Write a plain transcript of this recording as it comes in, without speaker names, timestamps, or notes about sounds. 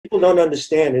people don't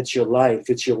understand it's your life,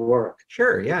 it's your work.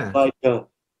 Sure, yeah. Like,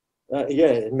 yeah,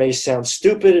 it may sound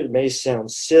stupid, it may sound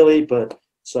silly, but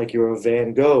it's like you're a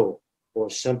Van Gogh or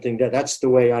something. That's the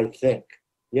way I think.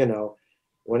 You know,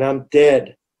 when I'm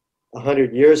dead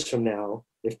 100 years from now,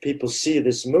 if people see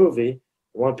this movie,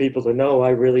 I want people to know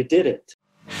I really did it.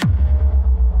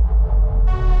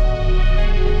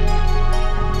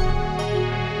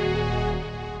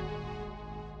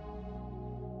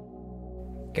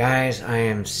 Guys, I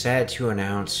am sad to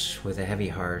announce with a heavy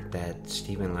heart that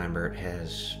Steven Lambert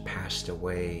has passed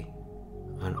away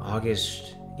on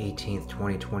August 18th,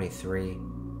 2023,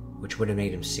 which would have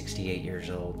made him 68 years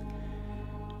old.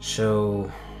 So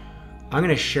I'm going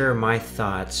to share my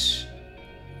thoughts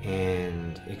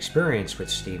and experience with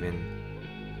Steven.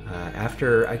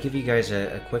 After I give you guys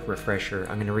a quick refresher,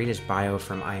 I'm going to read his bio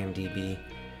from IMDb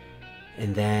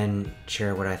and then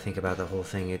share what I think about the whole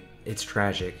thing. It's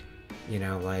tragic. You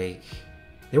know, like,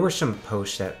 there were some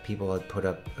posts that people had put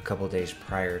up a couple days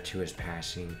prior to his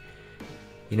passing,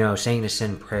 you know, saying to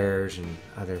send prayers and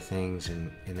other things,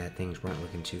 and that things weren't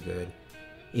looking too good.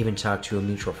 Even talked to a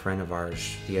mutual friend of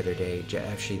ours the other day,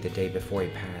 actually the day before he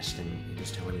passed, and he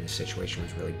was telling me the situation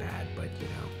was really bad, but, you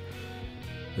know,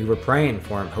 we were praying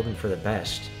for him, hoping for the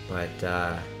best, but,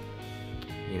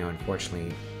 you know,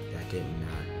 unfortunately, that didn't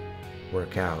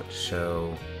work out.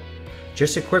 So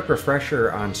just a quick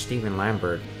refresher on Steven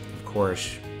Lambert. Of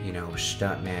course, you know,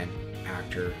 stuntman,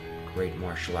 actor, great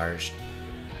martial artist.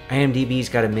 IMDb's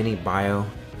got a mini bio.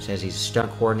 It says he's a stunt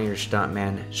coordinator,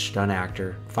 stuntman, stunt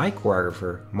actor, fight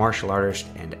choreographer, martial artist,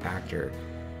 and actor.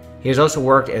 He has also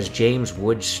worked as James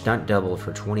Wood's stunt double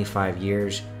for 25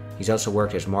 years. He's also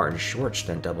worked as Martin Short's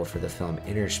stunt double for the film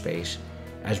Inner Space,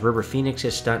 as River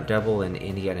Phoenix's stunt double in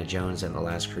Indiana Jones and the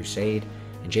Last Crusade,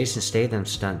 and Jason Statham's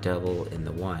stunt double in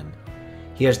The One.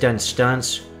 He has done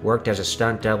stunts, worked as a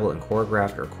stunt double, and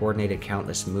choreographed or coordinated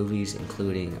countless movies,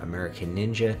 including American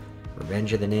Ninja,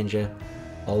 Revenge of the Ninja,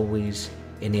 Always,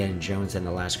 Indiana Jones and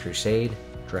the Last Crusade,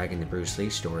 Dragon the Bruce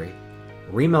Lee Story,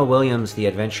 Remo Williams' The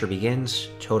Adventure Begins,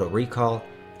 Total Recall,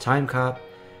 Time Cop,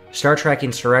 Star Trek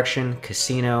Insurrection,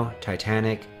 Casino,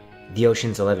 Titanic, The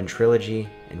Ocean's 11 Trilogy,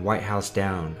 and White House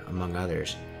Down, among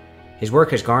others. His work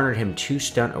has garnered him 2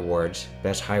 stunt awards,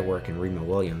 Best High Work in Remo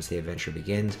Williams' The Adventure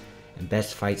Begins, and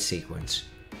Best Fight Sequence.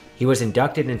 He was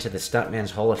inducted into the Stuntman's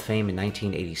Hall of Fame in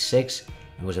 1986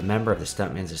 and was a member of the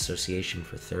Stuntmen's Association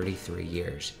for 33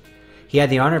 years. He had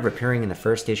the honor of appearing in the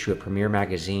first issue of Premiere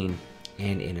Magazine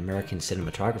and in American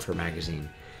Cinematographer Magazine,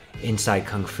 Inside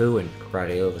Kung Fu, and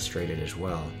Karate Illustrated as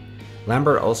well.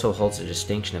 Lambert also holds the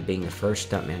distinction of being the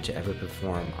first stuntman to ever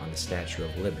perform on the Statue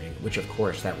of Liberty, which of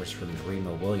course that was from the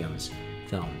Remo Williams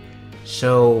film.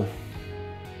 So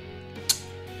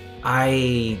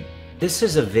this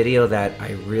is a video that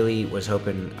I really was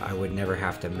hoping I would never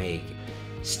have to make.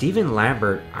 Steven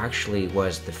Lambert actually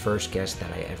was the first guest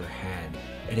that I ever had,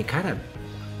 and it kind of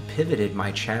pivoted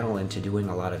my channel into doing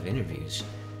a lot of interviews.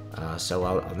 So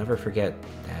I'll never forget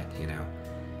that, you know.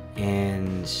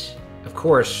 And of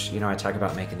course, you know, I talk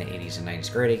about making the 80s and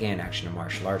 90s great again, action and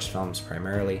martial arts films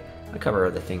primarily. I cover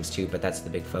other things too, but that's the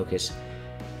big focus.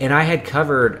 And I had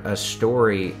covered a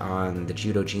story on the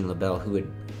judo Gene LaBelle, who had,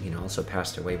 you know, also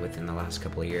passed away within the last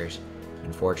couple of years,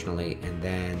 unfortunately. And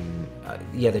then,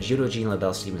 the judo Gene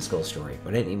LaBelle Steven Skull story.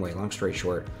 But anyway, long story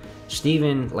short,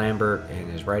 Steven Lambert and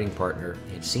his writing partner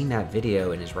had seen that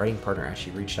video, and his writing partner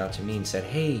actually reached out to me and said,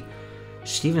 hey,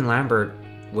 Steven Lambert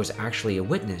was actually a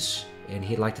witness, and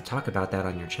he'd like to talk about that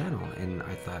on your channel. And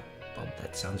I thought, well,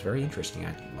 that sounds very interesting.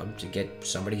 I'd love to get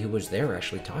somebody who was there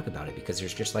actually talk about it, because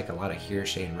there's just like a lot of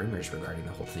hearsay and rumors regarding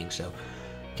the whole thing. So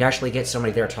to actually get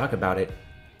somebody there to talk about it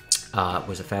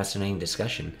was a fascinating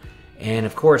discussion. And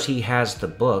of course, he has the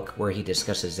book where he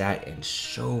discusses that and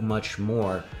so much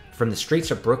more, From the Streets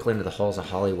of Brooklyn to the Halls of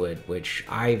Hollywood, which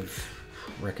I've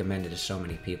recommended to so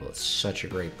many people. It's such a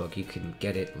great book. You can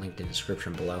get it linked in the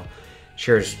description below.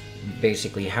 Shares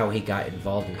basically how he got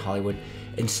involved in Hollywood.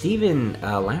 And Steven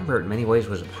Lambert in many ways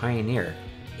was a pioneer.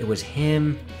 It was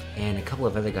him and a couple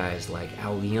of other guys like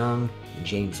Al Leong and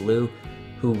James Liu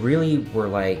who really were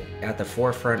like at the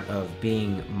forefront of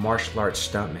being martial arts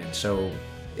stuntmen. So,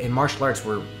 and martial arts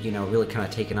were, you know, really kind of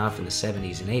taken off in the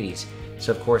 70s and 80s.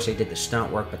 So of course they did the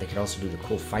stunt work, but they could also do the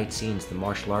cool fight scenes, the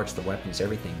martial arts, the weapons,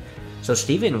 everything. So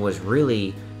Steven was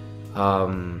really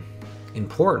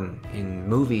important in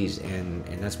movies, and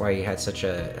that's why he had such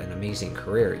an amazing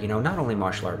career. You know, not only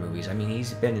martial art movies, I mean,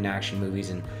 he's been in action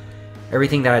movies and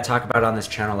everything that I talk about on this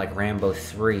channel, like Rambo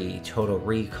 3, Total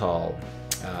Recall,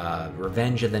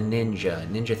 Revenge of the Ninja,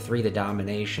 Ninja 3 The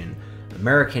Domination,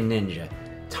 American Ninja,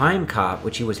 Time Cop,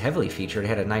 which he was heavily featured,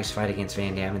 had a nice fight against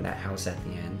Van Damme in that house at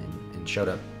the end, and showed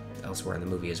up elsewhere in the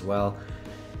movie as well.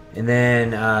 And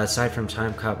then aside from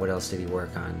Time Cop, what else did he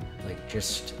work on? Like,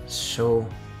 just so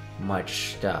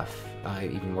much stuff. I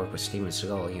even worked with Steven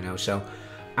Seagal, you know. So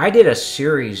I did a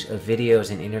series of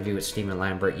videos and interview with Steven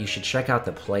Lambert. You should check out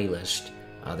the playlist.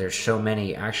 There's so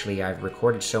many. Actually, I've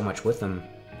recorded so much with him.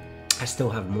 I still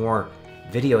have more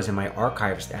videos in my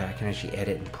archives that I can actually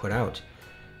edit and put out.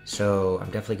 So I'm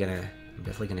definitely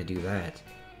gonna do that.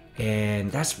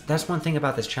 And that's one thing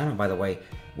about this channel, by the way,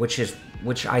 which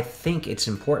I think it's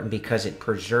important because it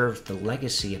preserves the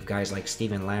legacy of guys like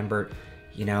Steven Lambert,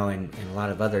 you know, and a lot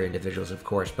of other individuals, of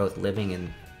course, both living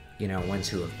and, you know, ones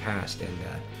who have passed. And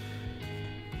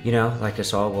you know, like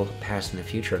us all, will pass in the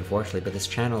future, unfortunately. But this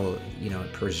channel, you know,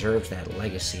 it preserves that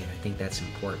legacy, and I think that's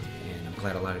important. And I'm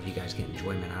glad a lot of you guys get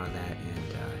enjoyment out of that. And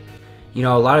you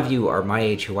know, a lot of you are my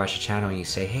age who watch the channel and you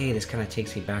say, hey, this kind of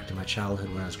takes me back to my childhood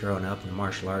when I was growing up, and the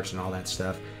martial arts and all that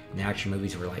stuff. And the action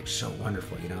movies were like so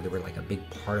wonderful, you know, they were like a big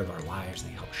part of our lives,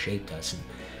 and they helped shape us.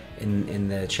 And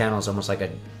the channel is almost like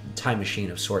a time machine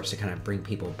of sorts to kind of bring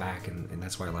people back, and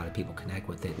that's why a lot of people connect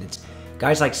with it. And it's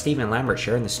guys like Steven Lambert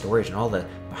sharing the stories and all the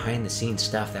behind the scenes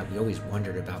stuff that we always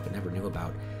wondered about but never knew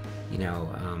about, you know.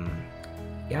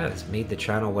 Yeah, it's made the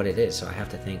channel what it is, so I have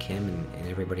to thank him and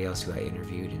everybody else who I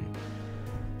interviewed. And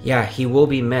yeah, he will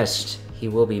be missed. He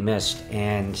will be missed.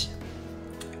 And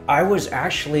I was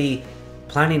actually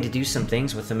planning to do some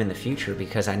things with him in the future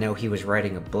because I know he was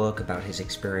writing a book about his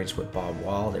experience with Bob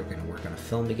Wall. They were going to work on a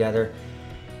film together.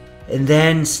 And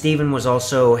then Steven was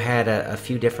also had a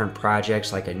few different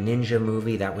projects, like a ninja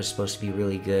movie that was supposed to be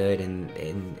really good.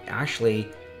 And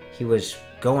actually, he was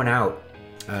going out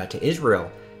to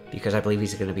Israel because I believe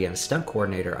he's going to be a stunt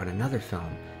coordinator on another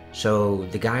film. So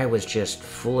the guy was just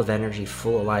full of energy,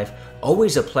 full of life.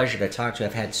 Always a pleasure to talk to.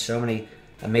 I've had so many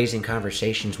amazing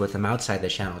conversations with him outside the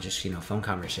channel, just, you know, phone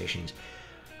conversations.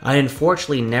 I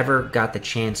unfortunately never got the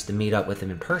chance to meet up with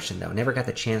him in person, though. Never got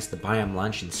the chance to buy him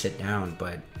lunch and sit down,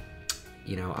 but,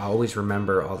 you know, I always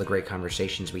remember all the great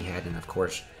conversations we had, and of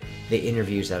course, the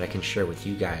interviews that I can share with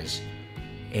you guys.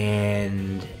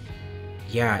 And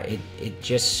yeah, it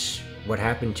just, what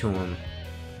happened to him,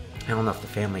 I don't know if the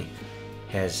family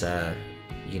has,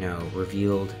 you know,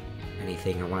 revealed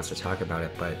anything or wants to talk about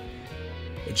it, but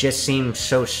it just seemed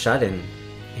so sudden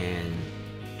and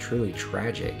truly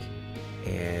tragic.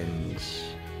 And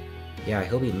yeah,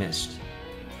 he'll be missed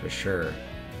for sure.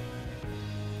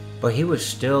 But he was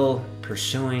still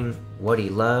pursuing what he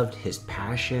loved, his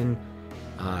passion.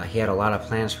 He had a lot of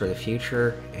plans for the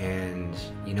future, and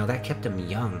you know, that kept him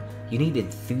young. You need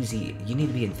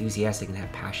to be enthusiastic and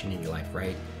have passion in your life,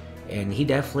 right? And he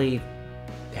definitely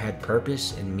had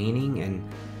purpose and meaning, and,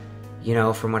 you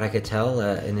know, from what I could tell,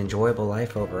 an enjoyable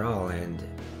life overall. And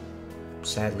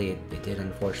sadly, it did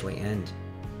unfortunately end.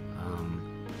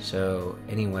 So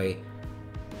anyway,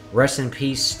 rest in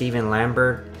peace, Steven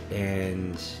Lambert,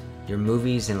 and your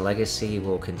movies and legacy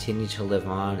will continue to live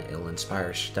on. It'll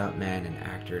inspire stuntmen and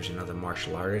actors and other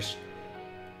martial artists.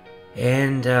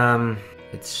 And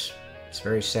it's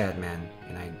very sad, man.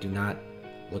 And I do not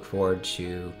look forward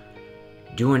to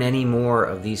doing any more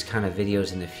of these kind of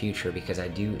videos in the future, because I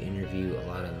do interview a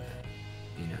lot of,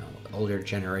 you know, older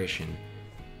generation,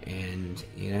 and,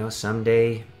 you know,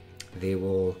 someday they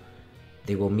will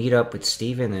meet up with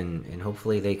Steven, and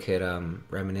hopefully they could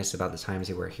reminisce about the times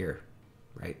they were here,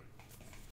 right?